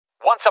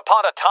Once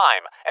upon a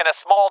time, in a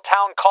small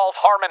town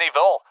called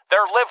Harmonyville,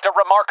 there lived a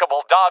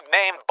remarkable dog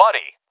named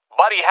Buddy.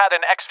 Buddy had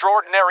an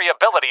extraordinary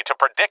ability to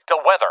predict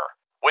the weather.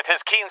 With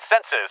his keen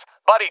senses,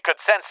 Buddy could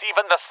sense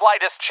even the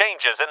slightest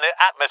changes in the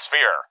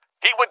atmosphere.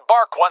 He would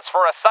bark once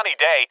for a sunny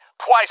day,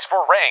 twice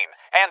for rain,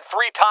 and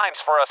 3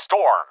 times for a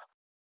storm.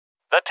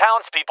 The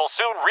townspeople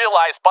soon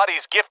realized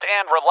Buddy's gift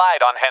and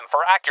relied on him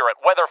for accurate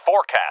weather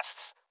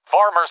forecasts.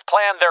 Farmers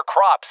planned their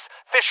crops,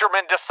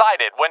 fishermen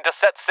decided when to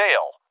set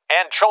sail,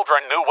 and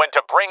children knew when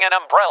to bring an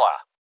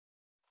umbrella.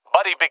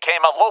 Buddy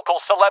became a local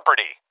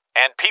celebrity,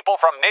 and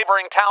people from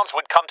neighboring towns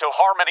would come to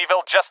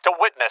Harmonyville just to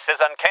witness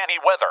his uncanny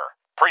weather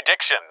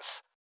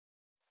predictions.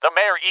 The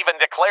mayor even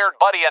declared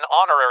Buddy an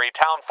honorary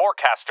town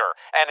forecaster,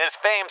 and his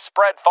fame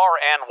spread far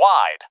and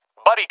wide.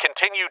 Buddy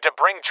continued to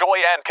bring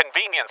joy and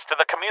convenience to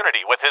the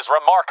community with his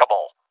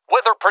remarkable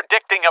weather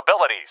predicting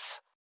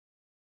abilities.